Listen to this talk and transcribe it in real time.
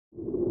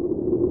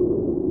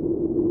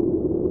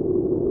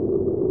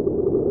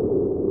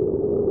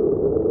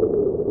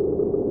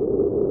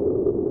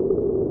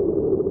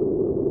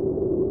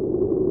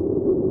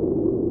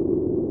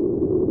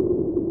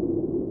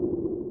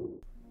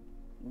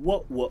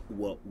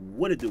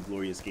What it do,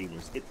 glorious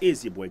gamers? It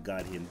is your boy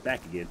Godhand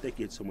back again. Thank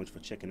you so much for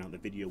checking out the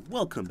video.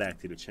 Welcome back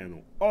to the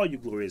channel, all you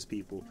glorious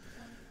people.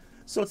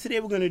 So today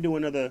we're going to do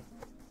another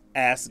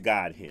Ask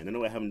Godhand. I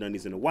know I haven't done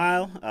these in a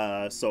while,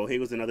 so here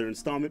goes another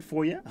installment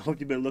for you. I hope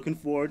you've been looking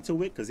forward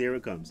to it, because here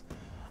it comes.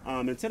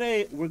 And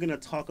today we're going to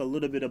talk a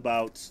little bit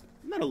about,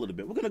 not a little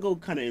bit, we're going to go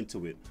kind of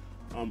into it.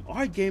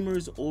 Are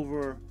gamers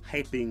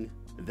overhyping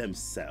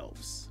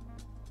themselves?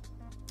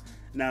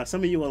 Now,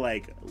 some of you are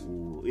like,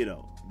 ooh, you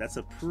know, that's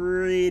a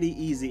pretty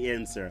easy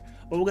answer,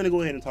 but we're going to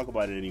go ahead and talk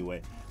about it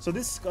anyway. So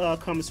this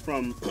comes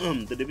from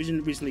The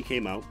Division recently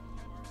came out,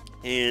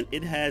 and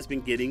it has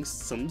been getting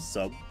some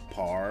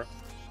subpar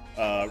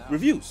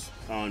reviews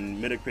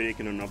on Metacritic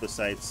and on other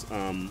sites.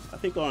 I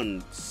think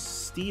on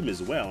Steam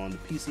as well. On the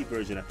PC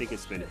version, I think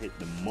it's been hit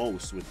the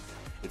most with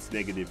its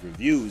negative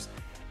reviews.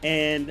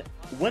 And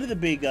one of the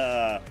big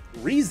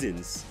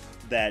reasons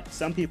that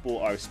some people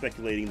are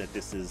speculating that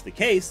this is the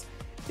case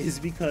is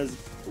because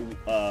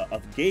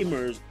of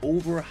gamers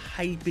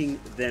overhyping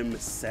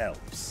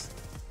themselves.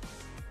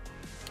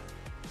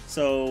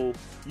 So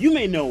you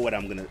may know what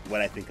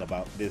I think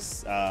about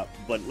this,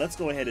 but let's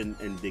go ahead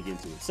and dig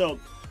into it. So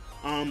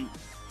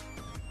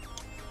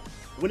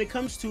when it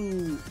comes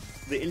to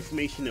the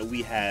information that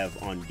we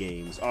have on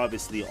games,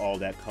 obviously all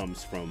that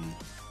comes from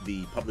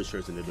the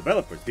publishers and the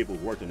developers, people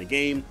who worked on the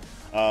game,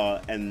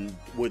 and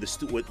where the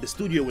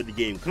studio where the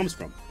game comes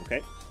from.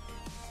 Okay.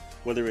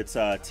 Whether it's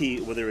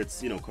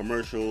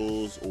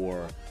commercials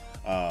or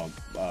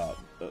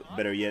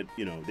better yet,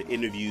 the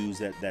interviews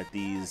that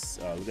these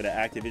look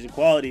at the Activision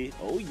quality.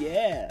 Oh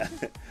yeah.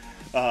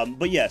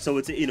 But yeah, so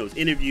it's it's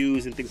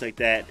interviews and things like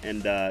that,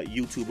 and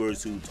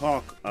YouTubers who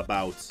talk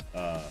about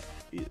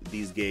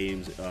these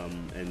games,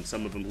 and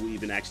some of them who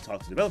even actually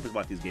talk to developers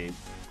about these games.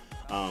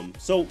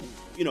 So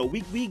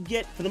we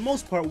get, for the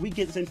most part, we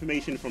get this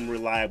information from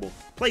reliable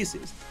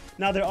places.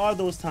 Now there are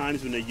those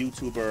times when a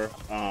YouTuber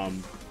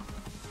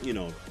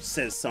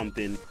says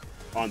something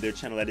on their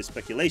channel that is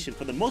speculation.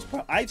 For the most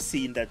part, I've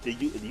seen that the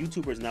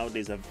YouTubers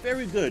nowadays are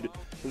very good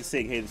with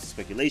saying, hey, this is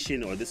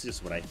speculation, or this is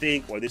just what I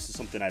think, or this is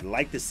something I'd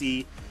like to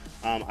see.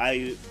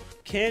 I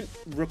can't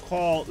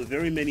recall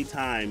very many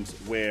times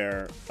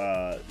where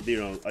a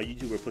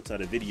YouTuber puts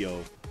out a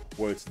video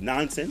where it's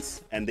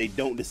nonsense and they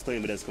don't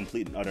disclaim it as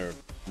complete and utter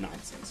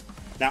nonsense.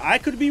 Now, I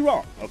could be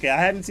wrong, okay? I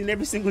haven't seen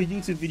every single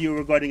YouTube video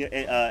regarding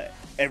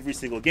every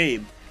single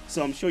game,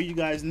 so I'm sure you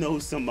guys know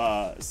some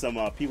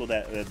people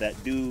that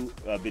do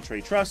betray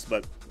trust,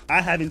 but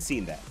I haven't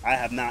seen that. I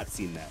have not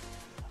seen that.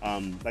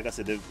 Like I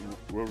said,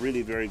 we're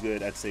really very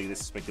good at saying this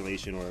is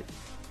speculation or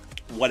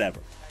whatever.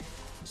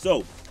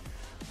 So,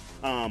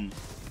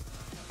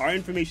 our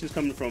information is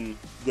coming from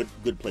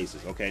good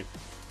places, okay?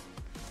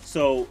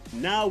 So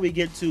now we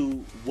get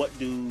to what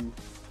do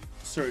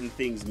certain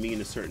things mean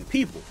to certain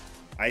people.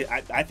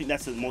 I think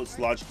that's the most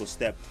logical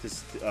step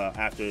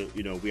after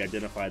we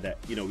identify that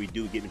we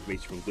do get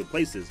information from good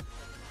places,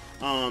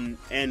 and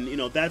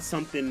that's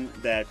something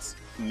that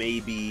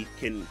maybe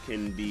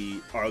can be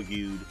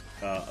argued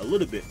a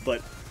little bit,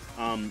 but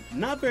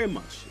not very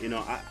much.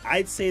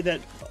 I'd say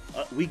that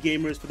we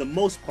gamers, for the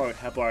most part,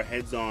 have our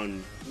heads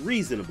on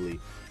reasonably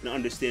and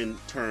understand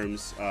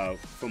terms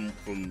from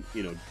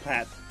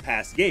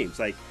past games.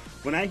 Like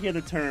when I hear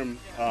the term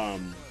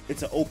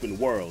it's an open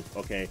world,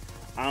 okay,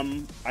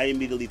 I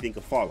immediately think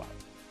of Fallout,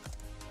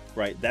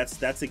 right?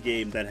 That's a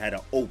game that had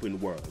an open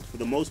world. For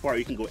the most part,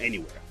 you can go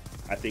anywhere.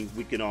 I think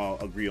we can all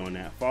agree on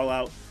that.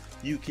 Fallout,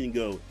 you can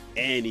go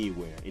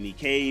anywhere, any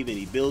cave,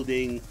 any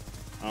building,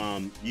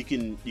 you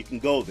can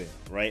go there,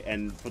 right?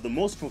 And for the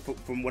most,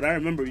 from what I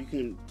remember, you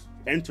can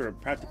enter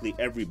practically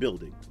every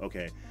building.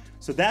 Okay,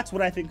 so that's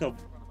what I think of.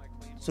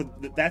 So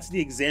that's the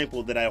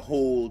example that I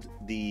hold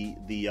the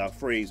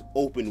phrase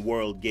open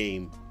world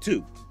game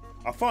to,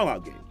 a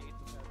Fallout game.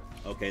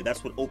 Okay,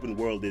 that's what open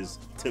world is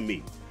to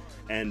me,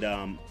 and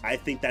I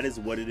think that is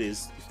what it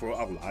is for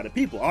a lot of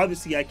people.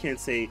 Obviously, I can't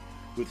say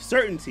with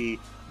certainty,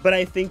 but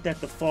I think that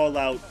the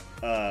Fallout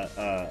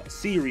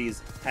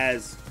series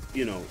has,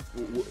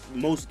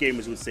 most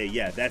gamers would say,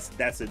 yeah,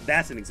 that's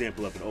an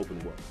example of an open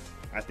world.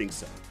 I think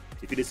so.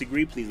 If you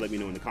disagree, please let me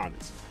know in the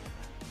comments.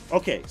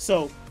 Okay,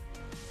 so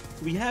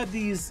we have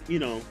these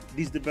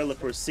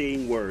developers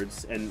saying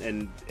words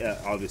and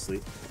obviously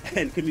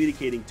and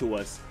communicating to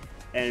us.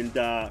 And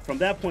from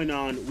that point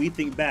on, we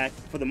think back,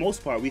 for the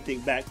most part, we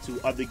think back to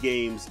other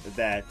games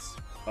that,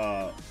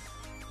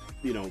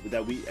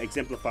 that we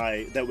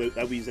exemplify, that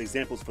we use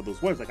examples for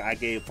those words. Like I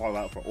gave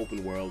Fallout for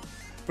open world.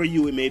 For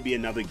you, it may be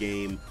another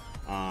game,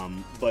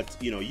 but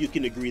you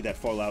can agree that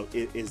Fallout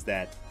is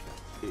that,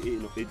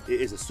 it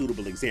is a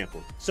suitable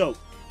example. So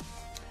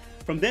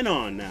from then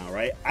on now,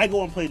 right, I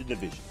go and play the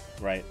Division,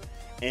 right,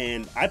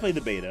 and I play the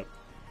beta.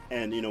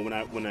 And when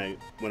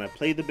I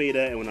played the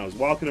beta and when I was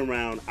walking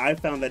around, I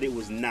found that it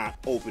was not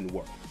open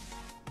world.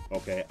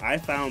 Okay, I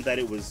found that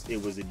it was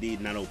indeed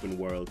not open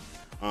world.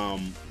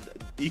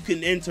 You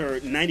can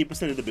enter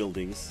 90% of the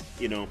buildings.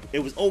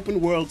 It was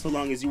open world so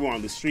long as you were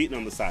on the street and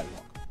on the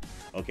sidewalk.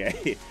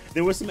 Okay,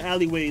 there were some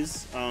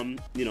alleyways,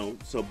 you know.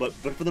 So, but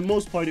for the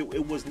most part,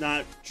 it was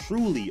not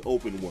truly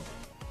open world.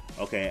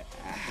 Okay,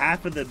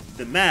 half of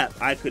the map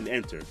I couldn't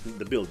enter.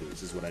 The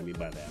buildings is what I mean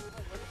by that.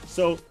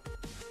 So,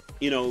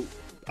 you know,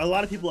 a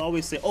lot of people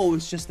always say, "Oh,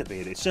 it's just the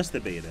beta. It's just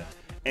the beta."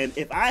 And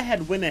if I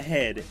had went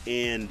ahead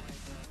and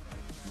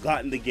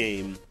gotten the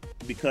game,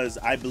 because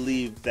I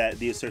believe that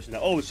the assertion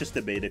that, oh, it's just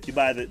the beta, if you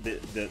buy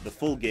the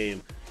full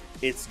game,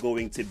 it's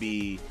going to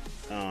be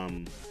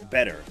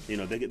better. You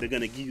know, they're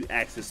going to give you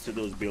access to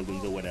those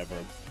buildings or whatever.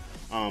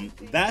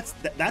 That's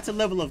a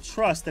level of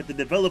trust that the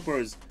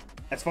developers,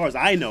 as far as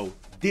I know,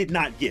 did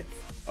not give.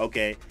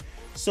 Okay,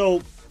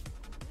 so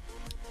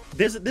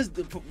the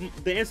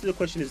answer to the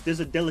question is there's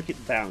a delicate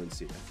balance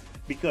here,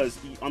 because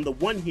on the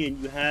one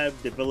hand you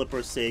have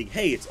developers saying,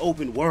 hey, it's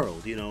open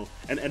world, you know,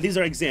 and these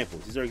are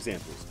examples.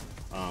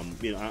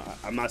 You know,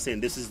 I'm not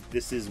saying this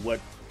is what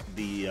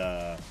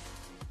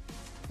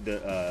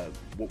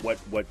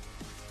what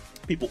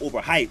people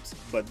overhyped,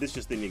 but this is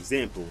just an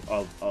example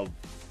of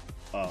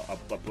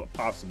a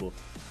possible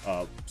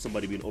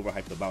somebody being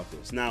overhyped about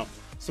this. Now,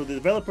 so the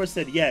developer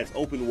said, yeah, it's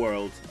open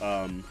world,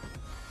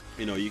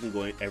 you know, you can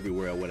go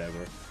everywhere or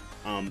whatever,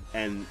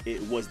 and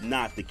it was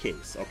not the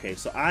case. Okay,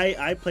 so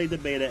I played the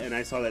beta and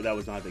I saw that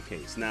was not the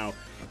case. Now,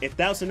 if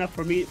that was enough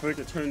for it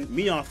to turn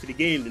me off to the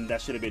game, then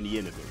that should have been the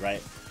end of it,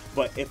 right?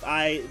 But if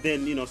I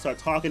then, you know, start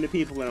talking to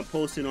people and I'm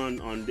posting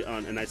on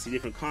and I see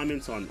different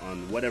comments on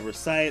whatever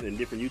site and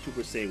different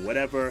YouTubers saying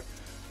whatever,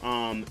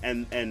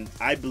 and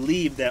I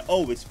believe that,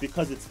 oh, it's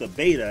because it's the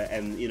beta,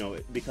 and, you know,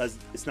 because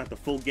it's not the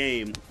full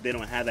game, they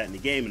don't have that in the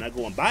game, and I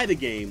go and buy the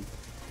game,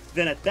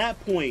 then at that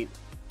point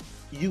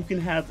you can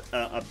have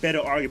a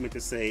better argument to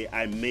say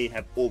I may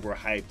have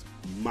overhyped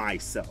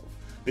myself,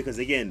 because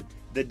again,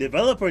 the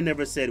developer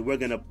never said we're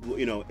gonna,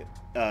 you know,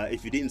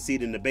 if you didn't see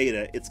it in the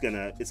beta, it's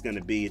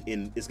gonna be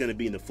in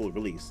the full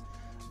release.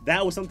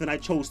 That was something I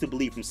chose to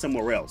believe from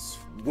somewhere else,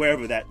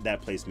 wherever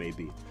that place may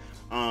be.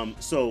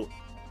 So,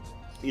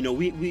 you know,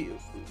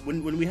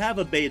 when we have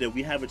a beta,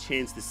 we have a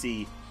chance to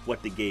see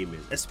what the game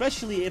is,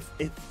 especially if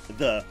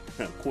the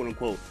quote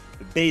unquote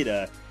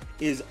beta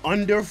is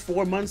under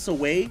 4 months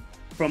away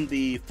from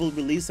the full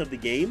release of the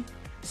game.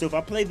 So if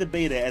I play the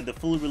beta and the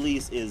full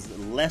release is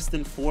less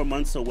than 4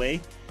 months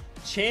away,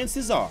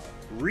 chances are,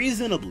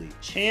 reasonably,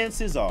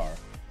 chances are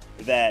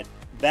that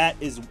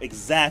is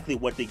exactly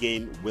what the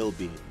game will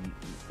be.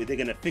 They're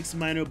gonna fix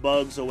minor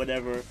bugs or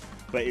whatever,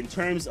 but in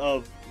terms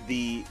of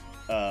the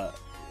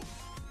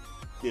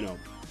you know,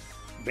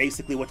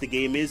 basically what the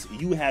game is,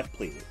 you have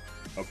played it.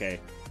 Okay,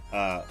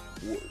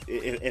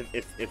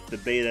 if the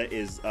beta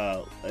is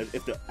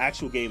if the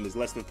actual game is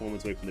less than 4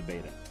 months away from the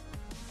beta.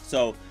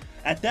 So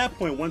at that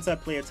point, once I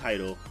play a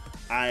title,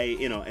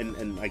 you know,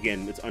 and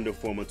again, it's under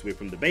 4 months away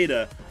from the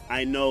beta,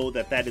 I know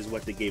that is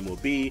what the game will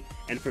be.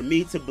 And for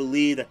me to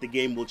believe that the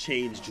game will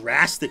change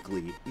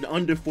drastically in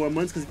under 4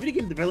 months, because video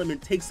game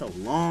development takes a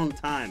long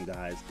time,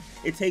 guys.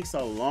 It takes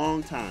a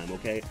long time,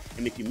 okay?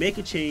 And if you make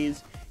a change,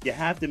 you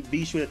have to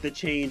be sure that the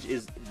change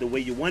is the way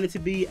you want it to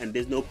be, and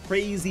there's no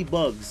crazy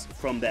bugs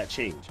from that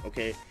change,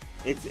 okay?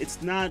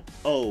 It's not,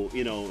 oh,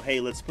 you know, hey,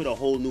 let's put a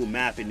whole new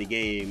map in the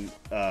game,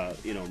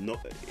 you know, no,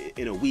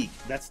 in a week.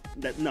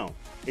 No.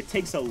 It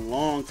takes a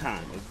long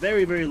time, a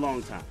very, very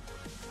long time.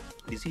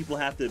 These people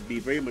have to be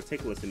very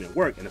meticulous in their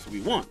work, and that's what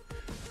we want.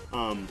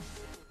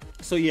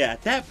 So yeah,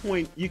 at that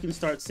point, you can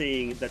start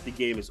saying that the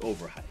game is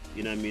overhyped.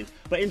 You know what I mean?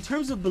 But in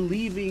terms of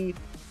believing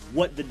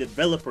what the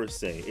developers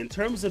say, in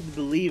terms of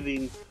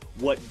believing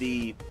what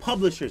the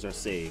publishers are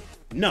saying,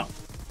 no.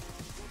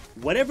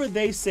 Whatever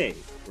they say,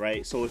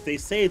 right? So if they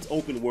say it's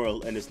open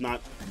world and it's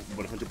not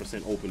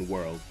 100% open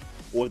world,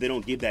 or they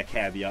don't give that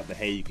caveat that,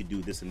 hey, you could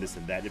do this and this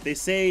and that. If they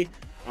say,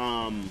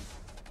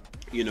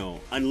 you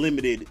know,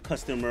 unlimited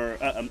customer,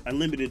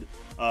 unlimited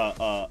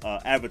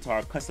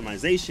avatar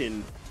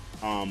customization,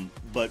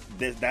 but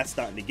that's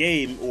not in the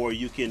game, or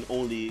you can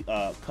only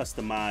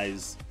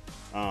customize,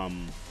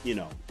 you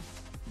know,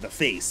 the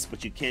face,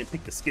 but you can't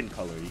pick the skin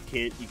color.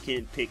 You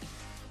can't pick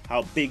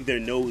how big their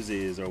nose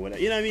is or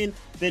whatever. You know what I mean?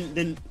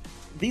 Then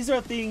these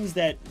are things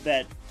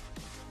that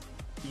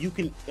you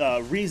can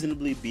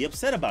reasonably be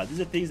upset about. These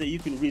are things that you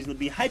can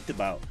reasonably be hyped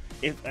about,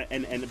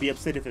 and be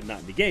upset if it's not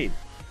in the game.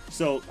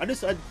 So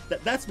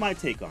that's my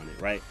take on it,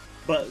 right?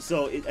 But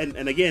so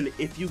and again,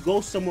 if you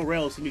go somewhere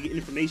else and you get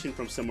information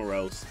from somewhere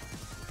else,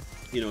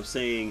 you know,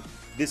 saying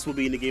this will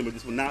be in the game or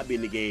this will not be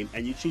in the game,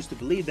 and you choose to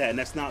believe that, and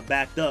that's not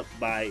backed up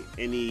by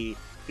anything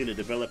the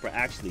developer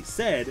actually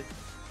said,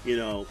 you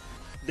know,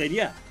 then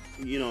yeah,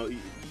 you know,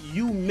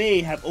 you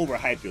may have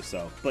overhyped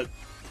yourself, but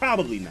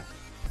probably not.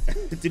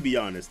 To be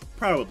honest,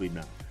 probably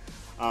not.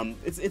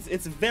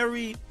 It's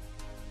very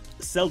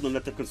seldom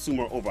that the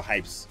consumer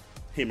overhypes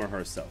him or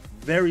herself.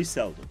 Very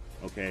seldom.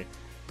 Okay.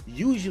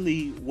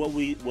 Usually, what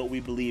we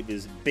believe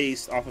is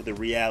based off of the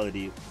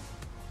reality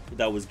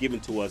that was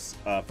given to us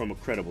from a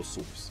credible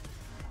source.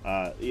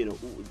 You know,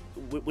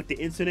 with the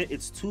internet,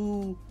 it's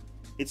too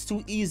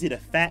easy to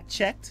fact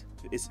check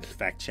it's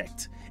fact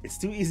checked. It's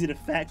too easy to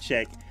fact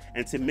check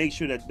and to make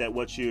sure that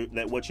what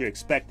you're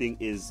expecting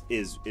is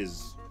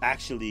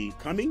actually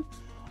coming.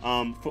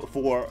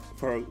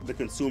 For the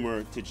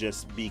consumer to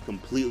just be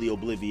completely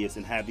oblivious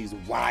and have these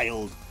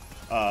wild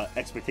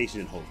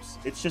expectations and hopes.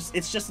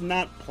 It's just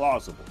not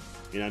plausible.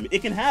 You know what I mean?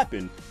 It can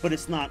happen, but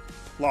it's not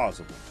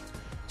plausible.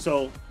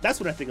 So that's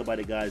what I think about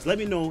it, guys. Let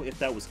me know if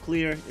that was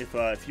clear.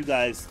 If you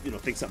guys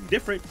think something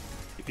different.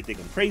 If you think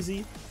I'm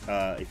crazy.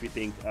 If you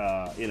think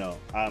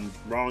I'm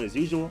wrong as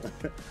usual.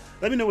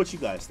 Let me know what you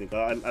guys think.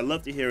 I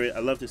love to hear it. I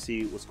love to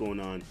see what's going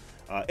on.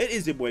 It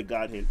is your boy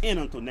Godhand, and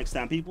until next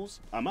time,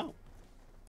 peoples, I'm out.